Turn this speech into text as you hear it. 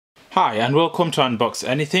Hi and welcome to Unbox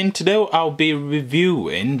Anything. Today I'll be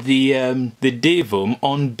reviewing the Divoom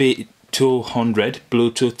ONBEAT-200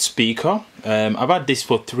 Bluetooth speaker. I've had this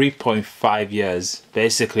for 3.5 years,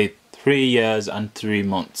 basically 3 years and 3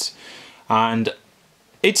 months, and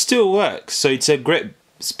it still works. So it's a great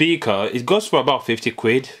speaker. It goes for about 50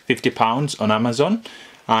 quid, £50 on Amazon,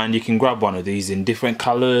 and you can grab one of these in different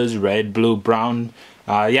colors: red, blue, brown.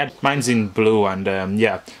 Yeah, mine's in blue, and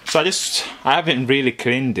yeah, so I haven't really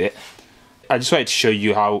cleaned it. I just wanted to show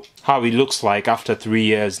you how it looks like after 3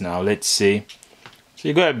 years now. Let's see. So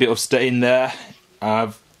you got a bit of stain there.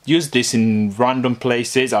 I've used this in random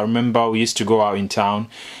places. I remember we used to go out in town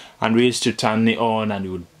and we used to turn it on and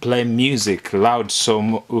we would play music loud,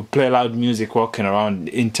 so we'd play loud music walking around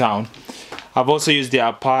in town. I've also used it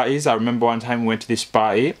at parties. I remember one time we went to this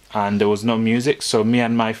party and there was no music, so me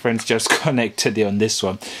and my friends just connected it on this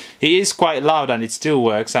one. It is quite loud and it still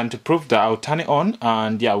works, and to prove that I'll turn it on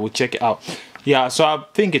and yeah, we'll check it out. Yeah, so I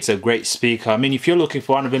think it's a great speaker. I mean, if you're looking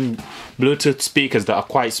for one of them Bluetooth speakers that are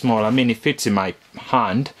quite small, I mean, it fits in my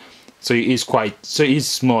hand, so it is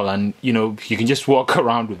small, and you know, you can just walk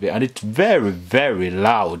around with it, and it's very, very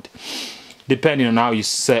loud. Depending on how you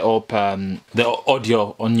set up the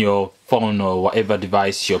audio on your phone or whatever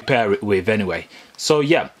device you pair it with anyway. So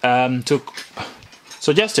yeah,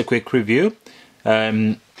 so just a quick review.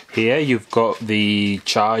 Here you've got the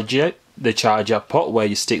charger port where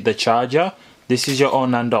you stick the charger. This is your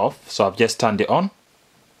on and off, so I've just turned it on.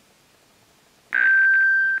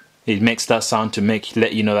 It makes that sound to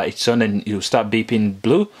let you know that it's on, and it'll start beeping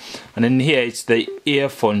blue. And then here it's the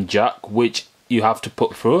earphone jack, which you have to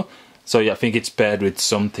put through. So yeah, I think it's paired with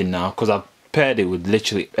something now, because I've paired it with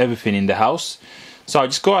literally everything in the house. So I'll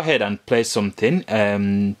just go ahead and play something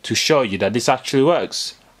to show you that this actually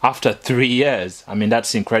works after 3 years. I mean,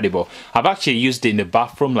 that's incredible. I've actually used it in the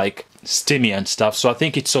bathroom, like steamy and stuff, so I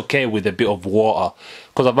think it's okay with a bit of water,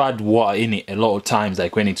 because I've had water in it a lot of times,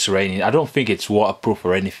 like when it's raining. I don't think it's waterproof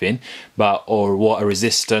or anything, or water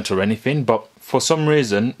resistant or anything, but for some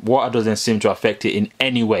reason water doesn't seem to affect it in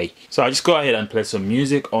any way. So I'll just go ahead and play some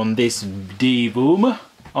music on this Divoom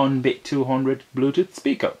ONBEAT-200 Bluetooth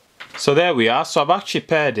speaker. So there we are. So I've actually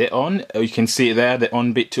paired it on. You can see it there, the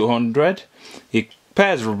ONBEAT-200. It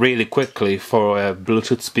pairs really quickly for a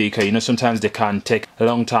Bluetooth speaker. You know, sometimes they can take a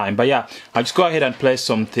long time, but yeah, I'll just go ahead and play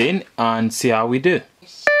something and see how we do.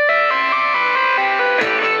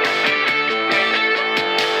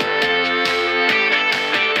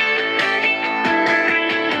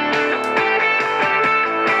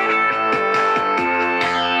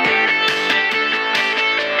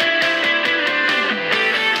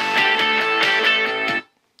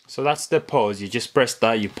 So that's the pause. You just press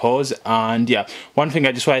that, you pause, and yeah, one thing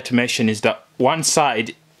I just wanted to mention is that one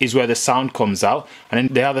side is where the sound comes out, and then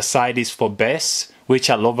the other side is for bass, which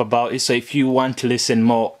I love about it. So if you want to listen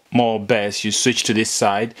more bass, you switch to this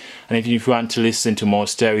side, and if you want to listen to more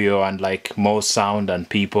stereo and like more sound and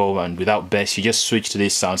people and without bass, you just switch to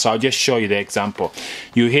this sound. So I'll just show you the example.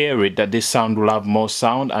 You hear it, that this sound will have more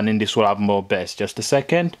sound, and then this will have more bass. Just a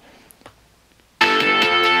second.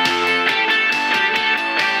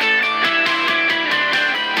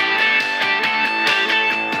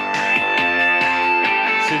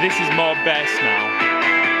 So this is more bass now.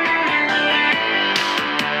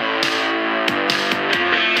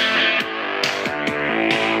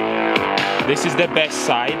 This is the bass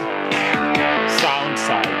side, sound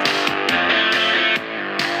side.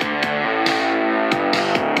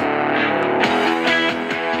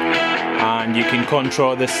 And you can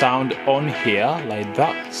control the sound on here like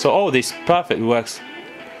that. So all this perfectly works,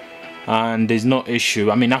 and there's no issue.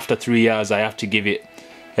 I mean, after 3 years I have to give it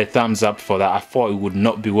a thumbs up for that. I thought it would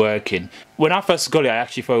not be working. When I first got it, I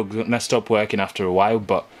actually thought it was gonna stop working after a while,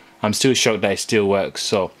 but I'm still shocked that it still works.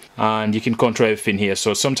 So, and you can control everything here.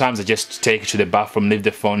 So sometimes I just take it to the bathroom, leave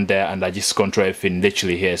the phone there, and I just control everything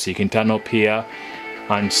literally here. So you can turn up here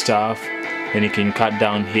and stuff, then you can cut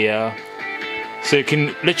down here. So you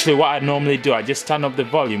can literally, what I normally do, I just turn up the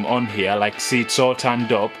volume on here, like see it's all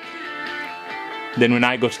turned up. Then when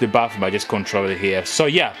I go to the bathroom, I just control it here. So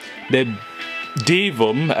yeah, the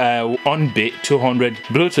Divoom ONBEAT-200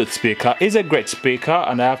 Bluetooth speaker is a great speaker,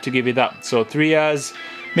 and I have to give it that. So 3 years,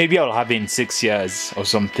 maybe I'll have it in 6 years or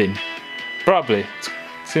something. Probably.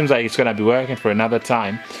 Seems like it's gonna be working for another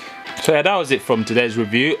time. So yeah, that was it from today's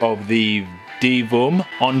review of the Divoom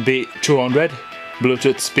ONBEAT-200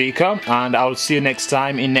 Bluetooth speaker, and I'll see you next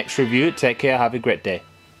time in next review. Take care, have a great day.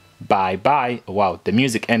 Bye bye. Wow, the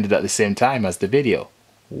music ended at the same time as the video.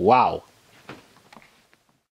 Wow.